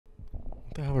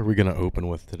What the hell are we going to open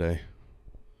with today?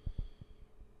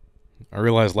 I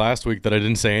realized last week that I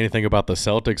didn't say anything about the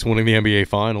Celtics winning the NBA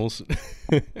Finals.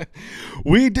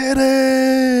 We did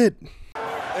it!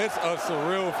 It's a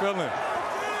surreal feeling.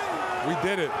 We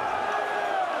did it.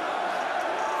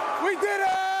 We did it!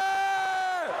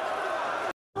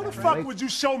 How the fuck would you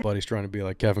show me? Buddy's trying to be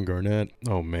like Kevin Garnett.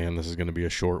 Oh man, this is going to be a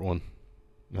short one.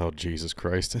 Oh, Jesus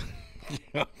Christ.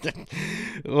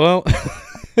 Well,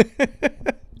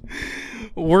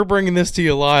 we're bringing this to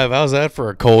you live. How's that for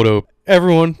a cold open?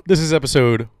 Everyone, this is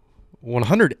episode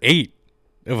 108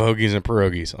 of Hoagies and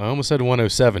Pierogis. I almost said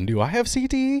 107. Do I have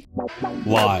CTE?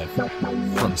 Live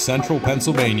from central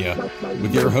Pennsylvania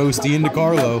with your host Ian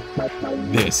DiCarlo,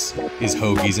 this is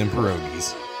Hoagies and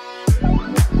Pierogis.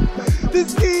 The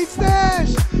ski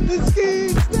stash! The ski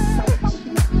stash!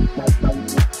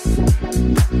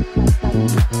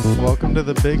 Welcome to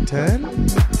the Big Ten.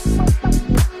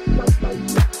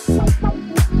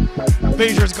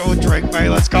 Beecher's going to drink me.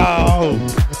 Let's go.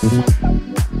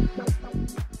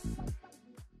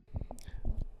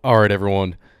 All right,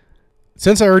 everyone.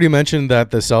 Since I already mentioned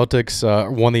that the Celtics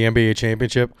won the NBA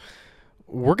championship,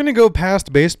 we're going to go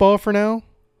past baseball for now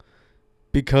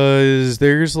because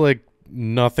there's like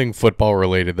nothing football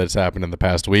related that's happened in the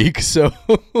past week. So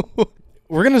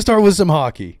we're going to start with some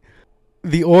hockey.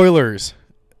 The Oilers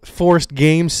forced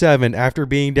Game 7 after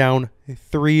being down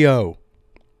 3-0.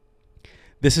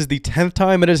 This is the 10th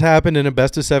time it has happened in a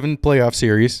best-of-7 playoff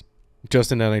series,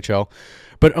 just in NHL,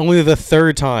 but only the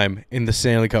third time in the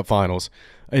Stanley Cup Finals.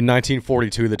 In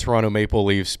 1942, the Toronto Maple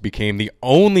Leafs became the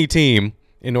only team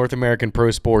in North American pro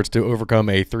sports to overcome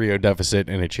a 3-0 deficit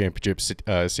in a championship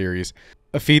series,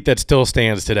 a feat that still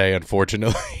stands today,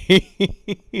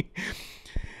 unfortunately.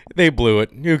 They blew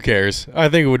it. Who cares? I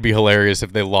think it would be hilarious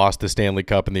if they lost the Stanley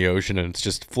Cup in the ocean and it's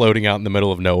just floating out in the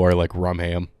middle of nowhere like rum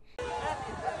ham.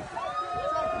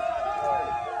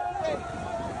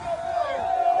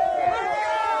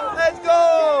 Let's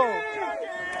go!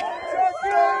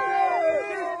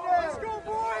 Let's go,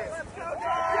 boys! Let's go,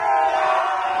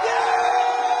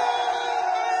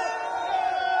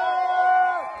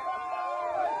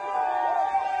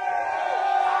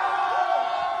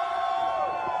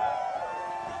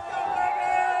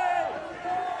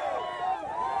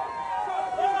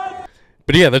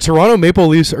 But yeah, the Toronto Maple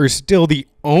Leafs are still the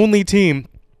only team,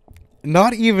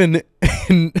 not even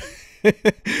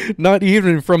not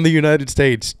even from the United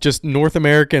States, just North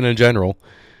American in general,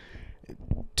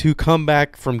 to come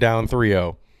back from down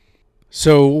 3-0.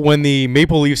 So when the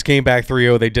Maple Leafs came back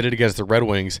 3-0, they did it against the Red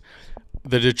Wings.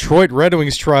 The Detroit Red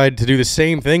Wings tried to do the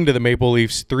same thing to the Maple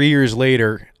Leafs 3 years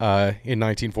later in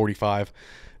 1945.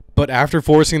 But after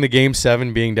forcing the Game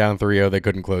 7 being down 3-0, they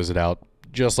couldn't close it out,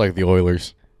 just like the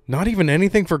Oilers. Not even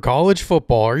anything for college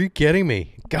football. Are you kidding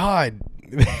me? God,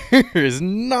 there is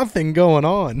nothing going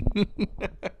on.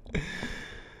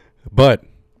 But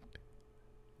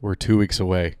we're 2 weeks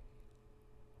away.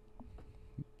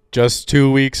 Just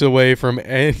 2 weeks away from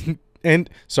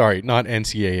sorry, not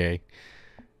NCAA.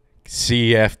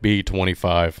 CFB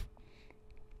 25.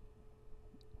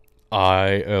 I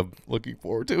am looking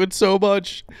forward to it so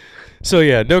much. So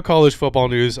yeah, no college football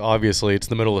news. Obviously, it's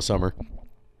the middle of summer.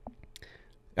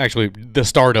 Actually, the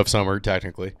start of summer,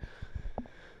 technically.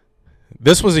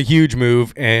 This was a huge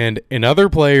move, and another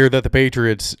player that the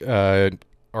Patriots are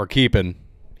keeping,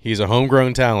 he's a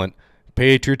homegrown talent.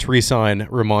 Patriots re-sign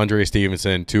Ramondre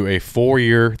Stevenson to a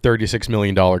 4-year, $36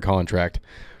 million contract.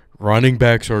 Running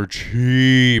backs are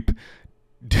cheap.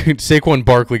 Dude, Saquon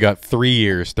Barkley got 3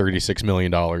 years, $36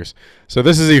 million. So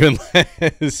this is even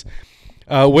less.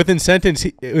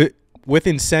 With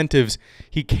incentives,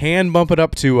 he can bump it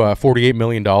up to $48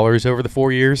 million over the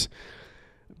 4 years.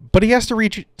 But he has to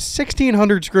reach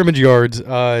 1,600 scrimmage yards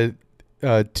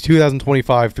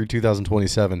 2025 through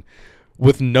 2027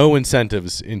 with no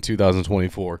incentives in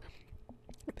 2024.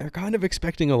 They're kind of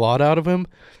expecting a lot out of him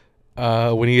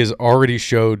when he has already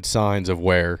showed signs of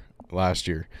wear last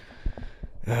year.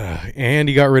 And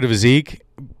he got rid of Zeke,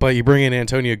 but you bring in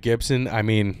Antonio Gibson. I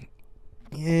mean,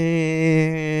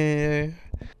 yeah.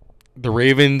 The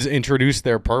Ravens introduced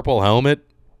their purple helmet.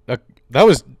 That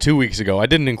was 2 weeks ago. I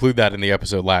didn't include that in the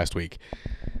episode last week.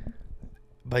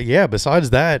 But yeah, besides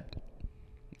that,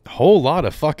 a whole lot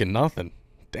of fucking nothing.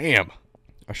 Damn.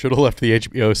 I should have left the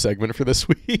HBO segment for this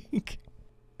week.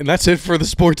 And that's it for the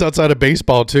sports outside of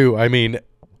baseball, too. I mean,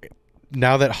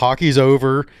 now that hockey's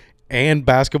over and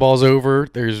basketball's over,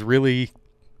 there's really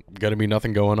going to be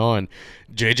nothing going on.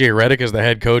 JJ Redick is the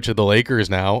head coach of the Lakers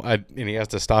now, and he has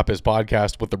to stop his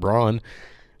podcast with LeBron.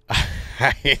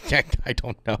 I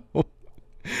don't know.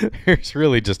 There's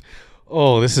really just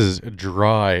Oh, this is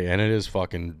dry, and it is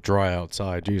fucking dry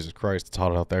outside. Jesus Christ, it's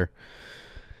hot out there.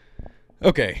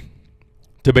 Okay,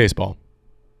 to baseball.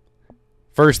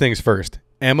 First things first,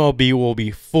 MLB will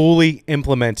be fully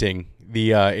implementing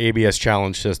the ABS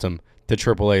challenge system to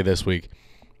AAA this week.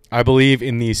 I believe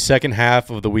in the second half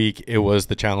of the week it was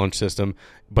the challenge system,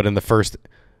 but in the first,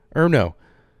 or no,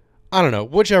 I don't know,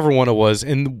 whichever one it was,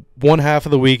 in one half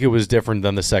of the week it was different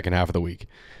than the second half of the week.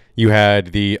 You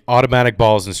had the automatic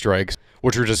balls and strikes,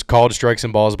 which were just called strikes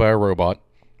and balls by a robot.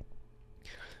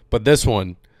 But this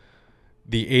one,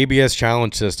 the ABS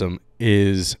challenge system,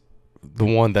 is the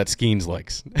one that Skeens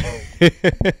likes.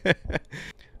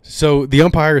 So the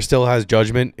umpire still has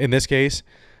judgment in this case,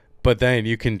 but then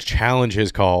you can challenge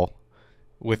his call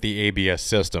with the ABS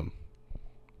system.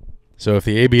 So if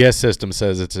the ABS system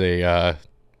says it's a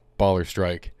ball or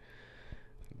strike,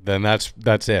 then that's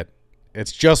it.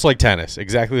 It's just like tennis.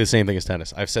 Exactly the same thing as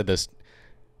tennis. I've said this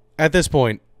at this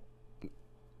point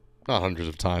not hundreds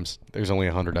of times. There's only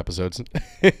 100 episodes.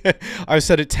 I've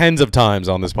said it tens of times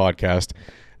on this podcast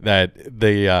that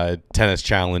the tennis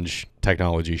challenge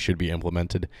technology should be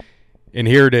implemented. And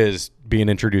here it is being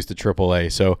introduced to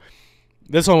AAA. So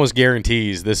this almost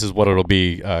guarantees this is what it'll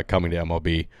be coming to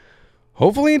MLB.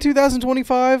 Hopefully in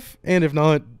 2025, and if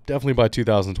not, definitely by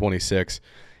 2026.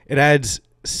 It adds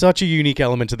such a unique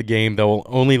element to the game that will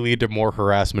only lead to more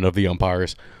harassment of the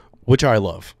umpires, which I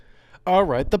love. All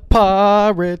right, the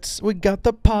Pirates. We got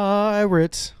the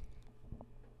Pirates.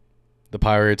 The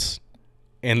Pirates,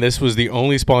 and this was the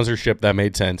only sponsorship that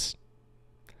made sense,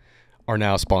 are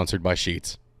now sponsored by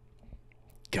Sheetz.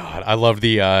 God, I love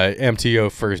the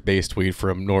MTO first base tweet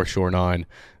from North Shore 9,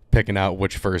 picking out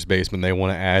which first baseman they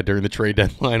want to add during the trade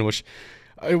deadline, which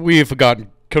we've gotten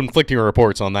conflicting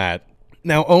reports on that.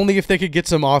 Now, only if they could get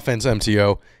some offense,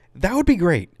 MTO, that would be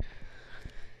great.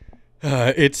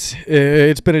 It's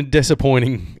been a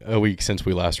disappointing week since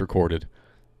we last recorded.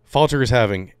 Falter is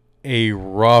having a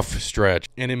rough stretch,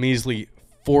 and a measly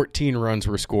 14 runs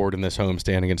were scored in this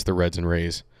homestand against the Reds and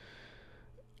Rays.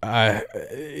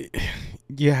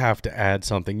 You have to add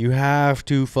something. You have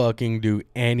to fucking do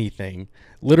anything.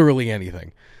 Literally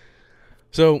anything.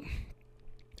 So,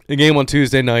 the game on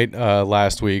Tuesday night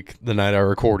last week, the night I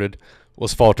recorded,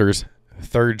 was Falter's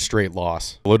third straight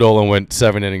loss. Lodolo went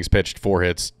 7 innings pitched, 4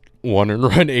 hits, 1 earned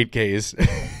run, 8 Ks.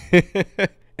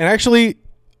 And actually,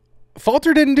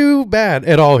 Falter didn't do bad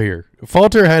at all here.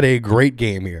 Falter had a great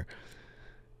game here.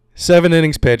 7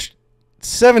 innings pitched,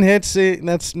 7 hits,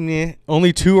 that's meh.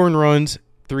 Only 2 earned runs,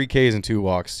 3 Ks and 2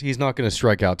 walks. He's not going to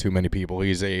strike out too many people.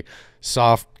 He's a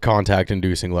soft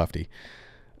contact-inducing lefty.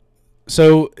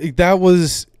 So that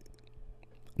was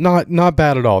not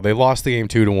bad at all. They lost the game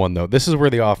 2-1, though. This is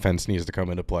where the offense needs to come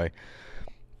into play.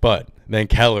 But then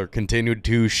Keller continued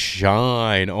to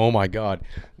shine. Oh, my God.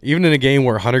 Even in a game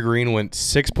where Hunter Green went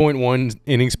 6.1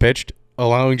 innings pitched,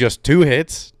 allowing just 2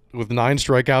 hits with 9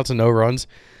 strikeouts and no runs,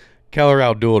 Keller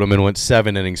outdueled him and went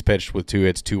 7 innings pitched with 2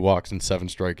 hits, 2 walks, and 7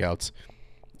 strikeouts.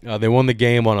 They won the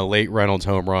game on a late Reynolds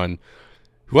home run,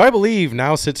 who I believe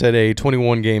now sits at a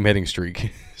 21-game hitting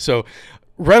streak. So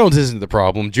Reynolds isn't the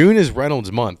problem. June is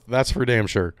Reynolds' month. That's for damn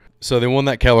sure. So they won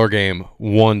that Keller game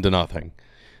 1-0.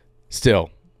 Still,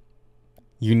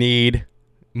 you need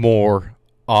more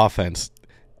offense.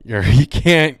 You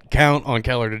can't count on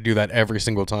Keller to do that every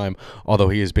single time, although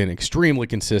he has been extremely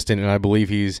consistent, and I believe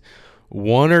he's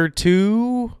 1 or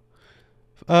 2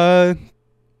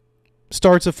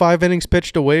 starts of 5 innings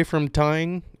pitched away from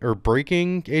tying or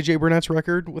breaking A.J. Burnett's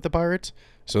record with the Pirates.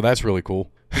 So that's really cool.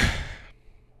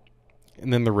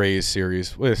 And then the Rays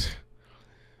series.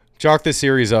 Chalk this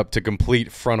series up to complete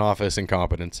front office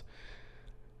incompetence.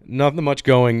 Nothing much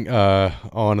going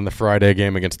on in the Friday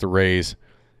game against the Rays.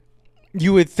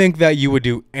 You would think that you would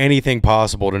do anything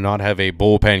possible to not have a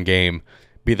bullpen game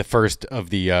be the first of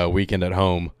the weekend at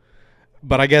home.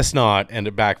 But I guess not, and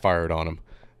it backfired on them.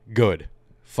 Good.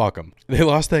 Fuck them. They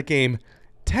lost that game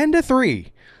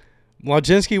 10-3.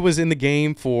 Mlodzinski was in the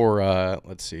game for,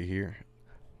 let's see here.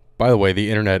 By the way, the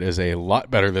internet is a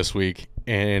lot better this week,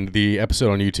 and the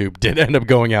episode on YouTube did end up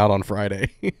going out on Friday.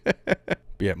 But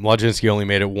yeah, Mlodzinski only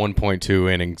made it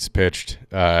 1.2 innings pitched,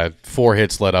 4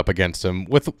 hits led up against him.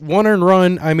 With 1 earned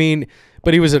run, I mean,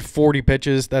 but he was at 40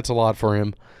 pitches. That's a lot for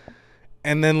him.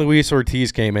 And then Luis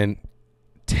Ortiz came in,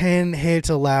 10 hits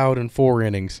allowed in 4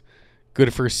 innings.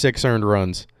 Good for 6 earned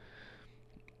runs.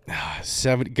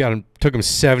 Took him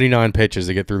 79 pitches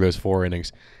to get through those 4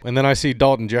 innings. And then I see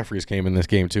Dalton Jeffries came in this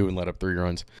game too and let up 3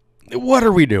 runs. What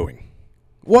are we doing?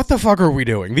 What the fuck are we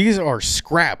doing? These are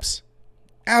scraps.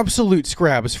 Absolute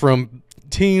scraps from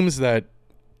teams that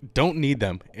don't need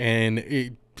them.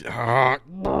 And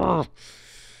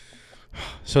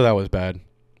So that was bad.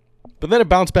 But then a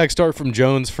bounce-back start from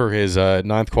Jones for his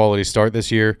ninth quality start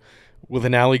this year with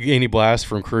an Allegheny blast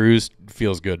from Cruz.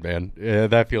 Feels good, man.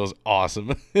 That feels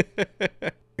awesome.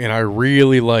 And I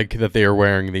really like that they are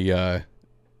wearing the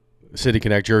City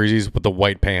Connect jerseys with the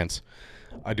white pants.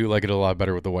 I do like it a lot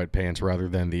better with the white pants rather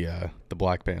than the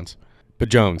black pants. But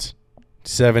Jones,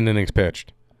 7 innings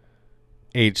pitched,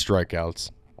 8 strikeouts,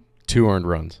 2 earned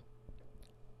runs.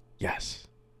 Yes.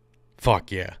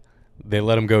 Fuck yeah. They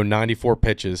let him go 94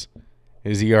 pitches.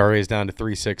 His ERA is down to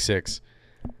 3.66.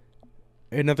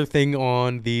 Another thing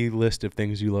on the list of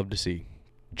things you love to see.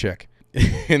 Check.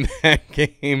 In that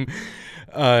game,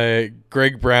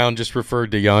 Greg Brown just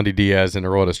referred to Yandy Diaz and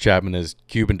Aroldis Chapman as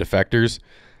Cuban defectors.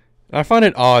 I find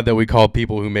it odd that we call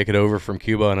people who make it over from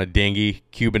Cuba on a dinghy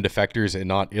Cuban defectors and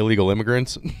not illegal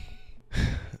immigrants.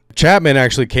 Chapman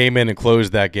actually came in and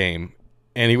closed that game,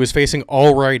 and he was facing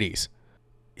all righties.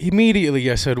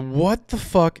 Immediately, I said, what the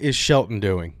fuck is Shelton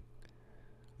doing?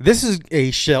 This is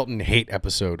a Shelton hate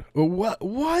episode.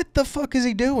 What the fuck is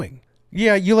he doing?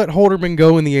 Yeah, you let Holderman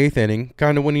go in the 8th inning,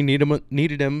 kind of when you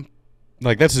needed him.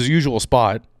 Like, that's his usual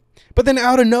spot. But then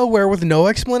out of nowhere, with no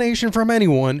explanation from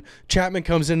anyone, Chapman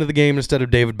comes into the game instead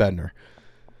of David Bednar.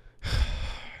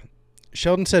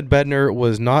 Sheldon said Bednar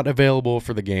was not available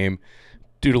for the game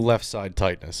due to left side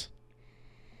tightness.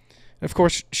 Of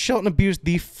course, Shelton abused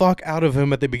the fuck out of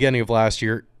him at the beginning of last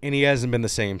year, and he hasn't been the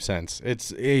same since.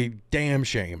 It's a damn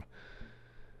shame.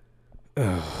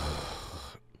 Ugh.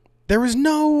 There was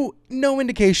no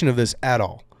indication of this at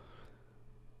all.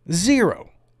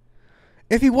 Zero.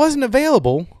 If he wasn't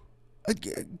available,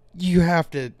 you have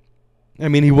to... I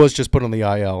mean, he was just put on the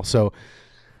IL, so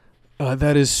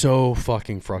that is so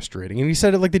fucking frustrating. And he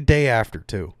said it like the day after,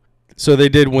 too. So they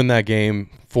did win that game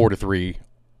 4-3.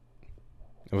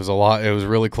 It was a lot. It was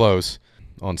really close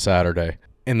on Saturday.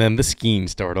 And then the skiing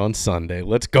start on Sunday.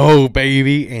 Let's go,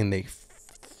 baby. And they...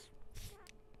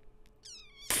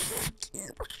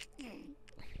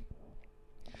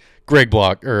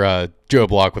 Joe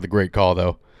Block with a great call,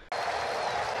 though.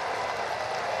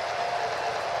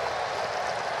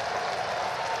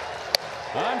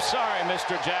 I'm sorry,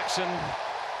 Mr. Jackson.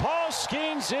 Paul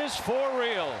Skeens is for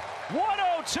real.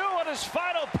 102 on his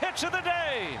final pitch of the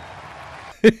day.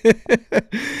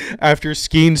 After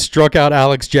Skeens struck out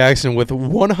Alex Jackson with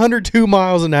 102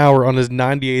 miles an hour on his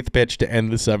 98th pitch to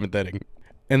end the 7th inning.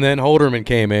 And then Holderman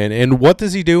came in, and what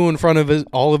does he do in front of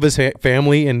all of his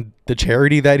family and the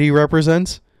charity that he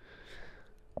represents?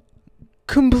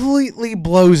 Completely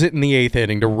blows it in the 8th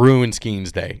inning to ruin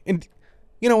Skeens' day. And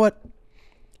you know what?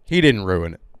 He didn't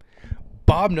ruin it.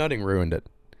 Bob Nutting ruined it.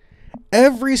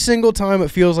 Every single time it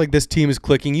feels like this team is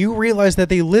clicking, you realize that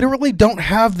they literally don't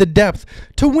have the depth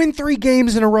to win 3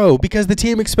 games in a row because the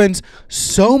team expends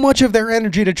so much of their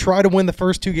energy to try to win the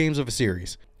first 2 games of a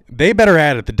series. They better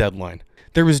add at the deadline.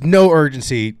 There was no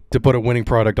urgency to put a winning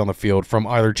product on the field from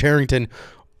either Charrington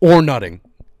or Nutting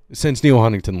since Neil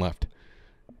Huntington left.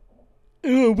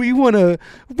 We want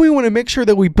to make sure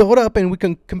that we build up and we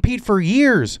can compete for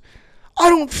years. I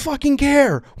don't fucking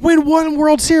care. Win 1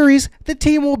 World Series, the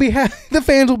team will be the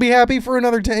fans will be happy for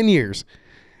another 10 years.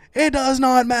 It does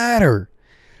not matter.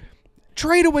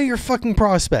 Trade away your fucking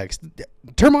prospects.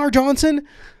 Termarr Johnson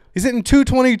is hitting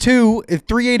 222,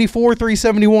 384,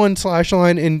 371 slash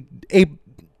line in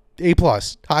A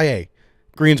plus, high A,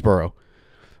 Greensboro.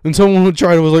 And someone would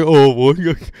try to was like,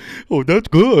 oh, that's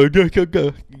good.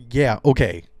 Yeah,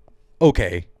 okay.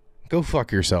 Go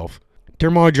fuck yourself.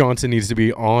 Termarr Johnson needs to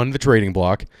be on the trading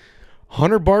block.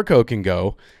 Hunter Barco can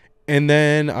go. And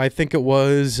then I think it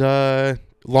was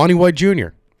Lonnie White Jr.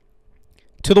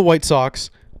 to the White Sox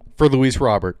for Luis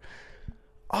Robert.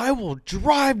 I will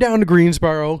drive down to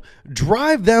Greensboro,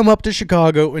 drive them up to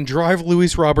Chicago, and drive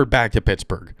Luis Robert back to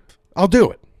Pittsburgh. I'll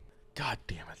do it. God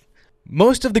damn it.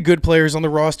 Most of the good players on the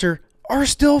roster are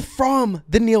still from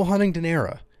the Neil Huntington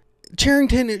era.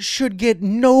 Charrington should get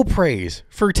no praise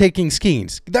for taking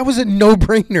Skeens. That was a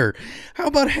no-brainer. How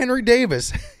about Henry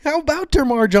Davis? How about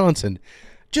Termarr Johnson?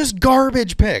 Just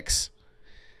garbage picks.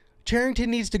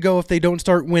 Charrington needs to go if they don't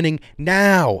start winning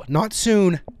now. Not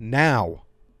soon, now.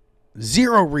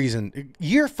 Zero reason.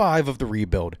 Year 5 of the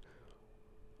rebuild.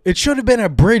 It should have been a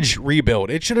bridge rebuild.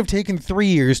 It should have taken 3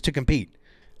 years to compete.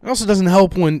 It also doesn't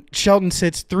help when Shelton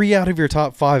sits 3 out of your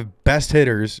top 5 best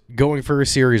hitters going for a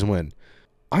series win.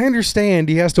 I understand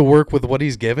he has to work with what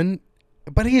he's given,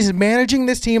 but he's managing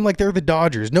this team like they're the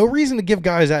Dodgers. No reason to give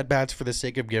guys at-bats for the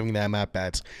sake of giving them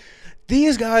at-bats.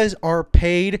 These guys are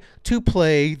paid to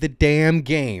play the damn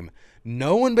game.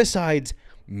 No one besides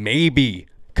maybe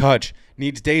Kutch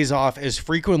needs days off as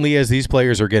frequently as these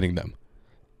players are getting them.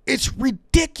 It's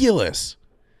ridiculous.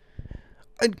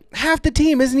 half the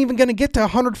team isn't even going to get to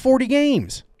 140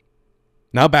 games.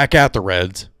 Now back at the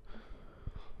Reds.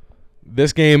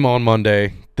 This game on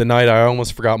Monday, the night I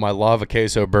almost forgot my lava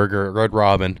queso burger at Red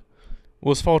Robin,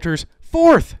 was Falter's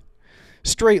 4th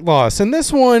straight loss. And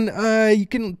this one, you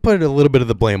can put a little bit of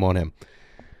the blame on him.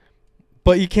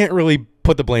 But you can't really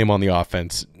put the blame on the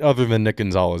offense, other than Nick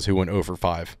Gonzalez, who went 0 for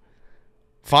 5.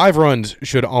 5 runs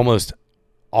should almost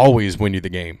always win you the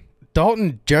game.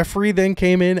 Dalton Jeffrey then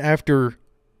came in after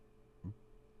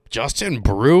Justin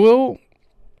Brewell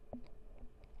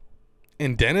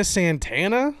and Dennis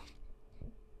Santana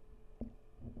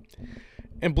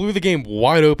and blew the game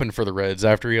wide open for the Reds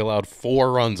after he allowed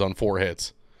 4 runs on 4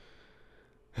 hits.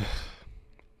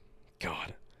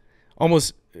 God.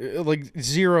 Almost like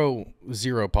zero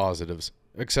positives,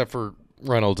 except for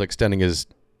Reynolds extending his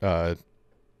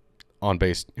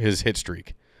his hit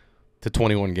streak to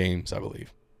 21 games, I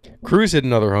believe. Cruz hit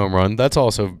another home run. That's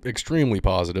also extremely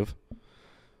positive.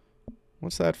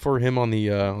 What's that for him on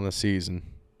the season?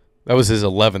 That was his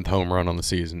 11th home run on the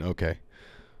season. Okay.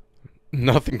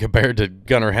 Nothing compared to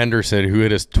Gunnar Henderson, who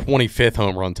hit his 25th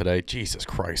home run today. Jesus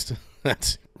Christ.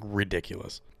 That's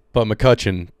ridiculous. But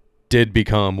McCutchen did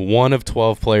become one of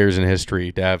 12 players in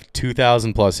history to have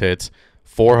 2,000-plus hits,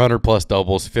 400-plus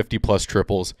doubles, 50-plus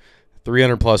triples,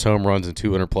 300-plus home runs, and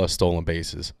 200-plus stolen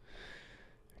bases.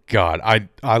 God,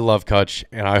 I love Kutch,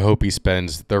 and I hope he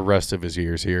spends the rest of his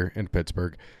years here in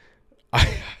Pittsburgh.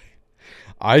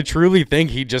 I truly think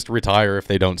he'd just retire if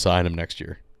they don't sign him next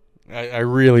year. I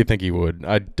really think he would.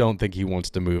 I don't think he wants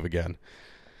to move again.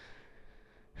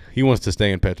 He wants to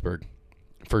stay in Pittsburgh,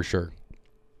 for sure.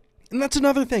 And that's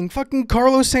another thing. Fucking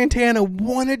Carlos Santana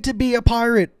wanted to be a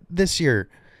Pirate this year.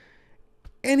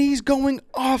 And he's going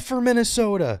off for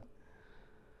Minnesota.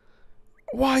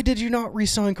 Why did you not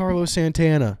re-sign Carlos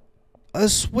Santana? A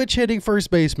switch-hitting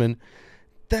first baseman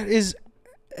that is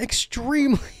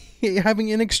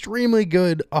having an extremely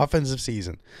good offensive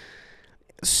season.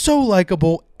 So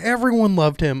likable. Everyone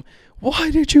loved him.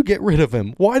 Why did you get rid of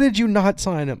him? Why did you not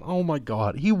sign him? Oh, my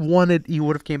God. He would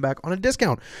have came back on a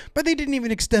discount. But they didn't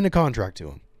even extend a contract to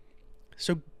him.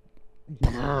 So,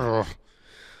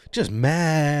 just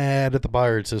mad at the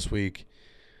Pirates this week.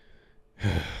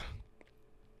 All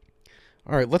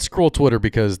right, let's scroll Twitter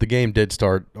because the game did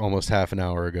start almost half an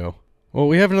hour ago. Well,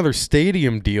 we have another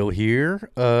stadium deal here.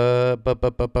 The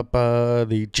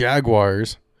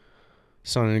Jaguars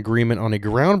signed an agreement on a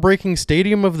groundbreaking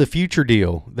Stadium of the Future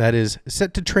deal that is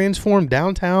set to transform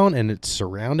downtown and its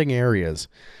surrounding areas.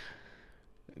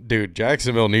 Dude,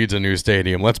 Jacksonville needs a new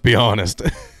stadium, let's be honest.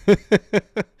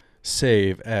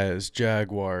 Save as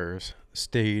Jaguars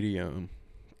Stadium.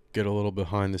 Get a little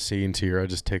behind the scenes here. I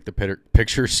just take the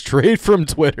picture straight from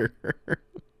Twitter.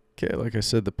 Okay, like I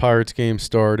said, the Pirates game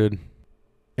started.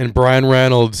 And Brian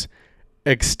Reynolds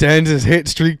extends his hit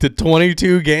streak to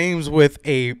 22 games with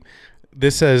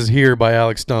this says here by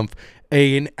Alex Stumpf,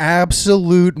 an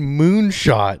absolute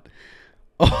moonshot.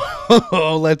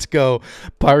 Oh, let's go.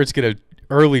 Pirates get an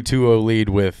early 2-0 lead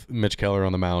with Mitch Keller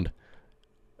on the mound.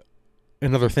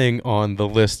 Another thing on the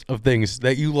list of things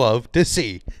that you love to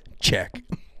see. Check.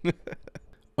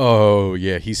 Oh,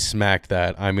 yeah, he smacked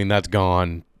that. I mean, that's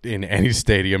gone in any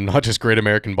stadium, not just Great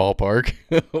American Ballpark.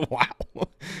 Wow.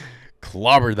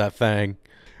 Clobbered that thing.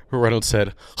 Reynolds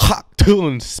said, hot tool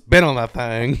and spin on that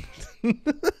thing.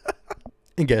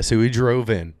 And guess who he drove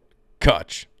in?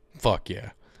 Kutch. Fuck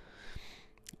yeah.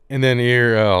 And then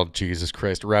here, oh, Jesus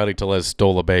Christ, Rowdy Tellez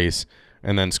stole a base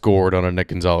and then scored on a Nick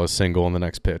Gonzalez single on the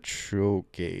next pitch.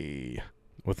 Okay.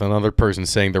 With another person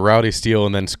saying the Rowdy steal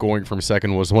and then scoring from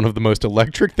second was one of the most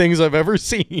electric things I've ever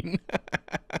seen.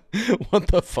 What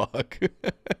the fuck?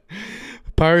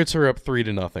 Pirates are up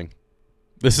 3-0.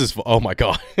 This is, oh my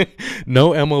God.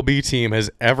 No MLB team has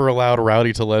ever allowed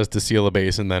Rowdy Tellez to steal a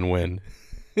base and then win.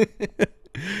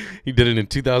 He did it in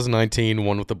 2019,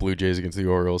 won with the Blue Jays against the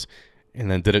Orioles,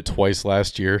 and then did it twice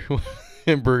last year.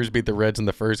 And Brewers beat the Reds in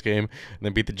the first game and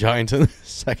then beat the Giants in the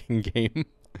second game.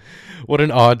 What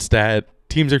an odd stat.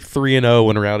 Teams are 3-0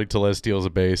 when Rowdy Tellez steals a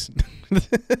base.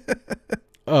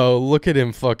 Oh, look at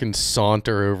him fucking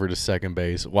saunter over to second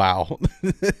base. Wow.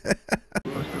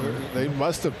 They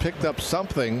must have picked up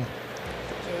something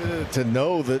to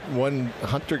know that when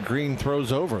Hunter Green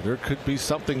throws over, there could be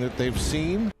something that they've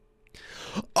seen.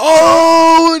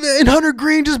 Oh, and Hunter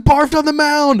Green just barfed on the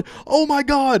mound. Oh, my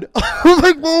God.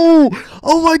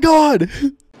 Oh, my God.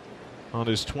 On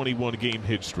his 21-game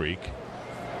hit streak.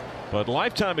 But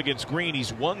lifetime against Green,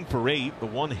 he's 1 for 8. The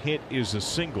one hit is a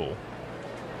single.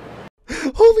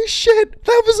 Holy shit,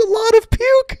 that was a lot of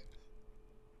puke.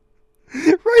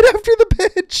 Right after the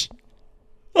pitch.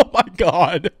 Oh, my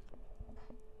God.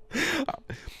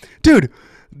 Dude,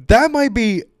 that might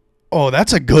be... Oh,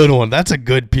 that's a good one. That's a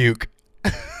good puke.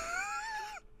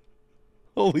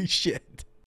 Holy shit.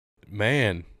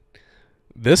 Man,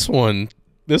 this one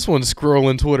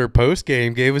scrolling Twitter post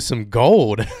game gave us some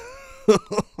gold.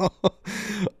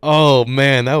 Oh,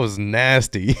 man, that was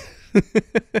nasty.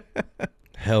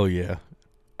 Hell yeah.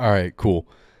 All right, cool.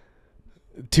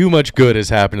 Too much good has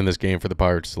happened in this game for the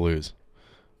Pirates to lose.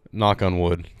 Knock on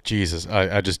wood. Jesus,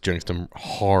 I just jinxed them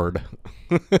hard.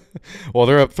 Well,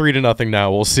 they're up 3-0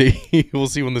 now. We'll see. We'll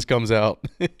see when this comes out.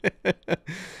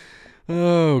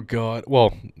 Oh God.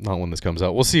 Well, not when this comes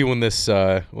out. We'll see when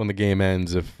the game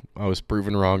ends, if I was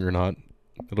proven wrong or not.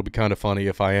 It'll be kind of funny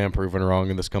if I am proven wrong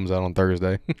and this comes out on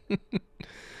Thursday.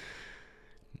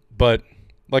 But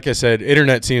like I said,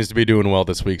 internet seems to be doing well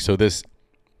this week, so this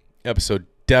episode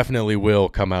definitely will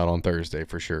come out on Thursday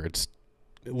for sure. It's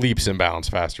leaps and bounds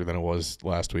faster than it was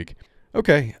last week.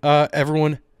 Okay,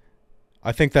 everyone,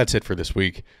 I think that's it for this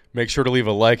week. Make sure to leave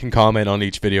a like and comment on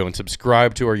each video and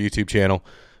subscribe to our YouTube channel.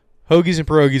 Hoagies and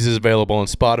Pierogis is available on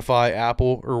Spotify,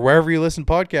 Apple, or wherever you listen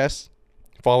to podcasts.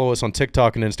 Follow us on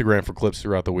TikTok and Instagram for clips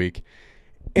throughout the week.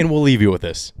 And we'll leave you with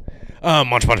this.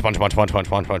 Munch, munch, munch, munch, munch, munch,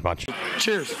 munch, munch, munch.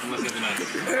 Cheers.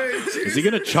 Is he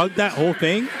going to chug that whole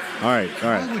thing? All right.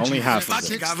 Only half of it.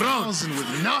 6,000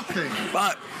 with nothing.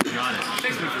 But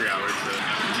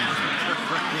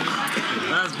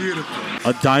that's beautiful.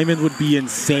 A diamond would be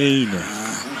insane.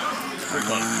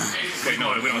 Wait,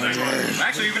 no, we don't have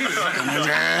actually,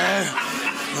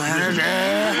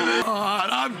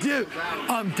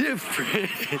 I'm different.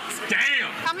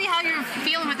 Damn. Tell me how you're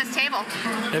feeling with this table.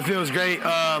 It feels great.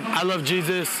 I love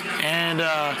Jesus, and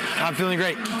I'm feeling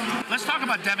great. Let's talk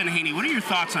about Devin Haney. What are your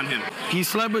thoughts on him? He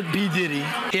slept with B. Diddy.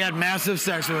 He had massive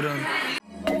sex with him.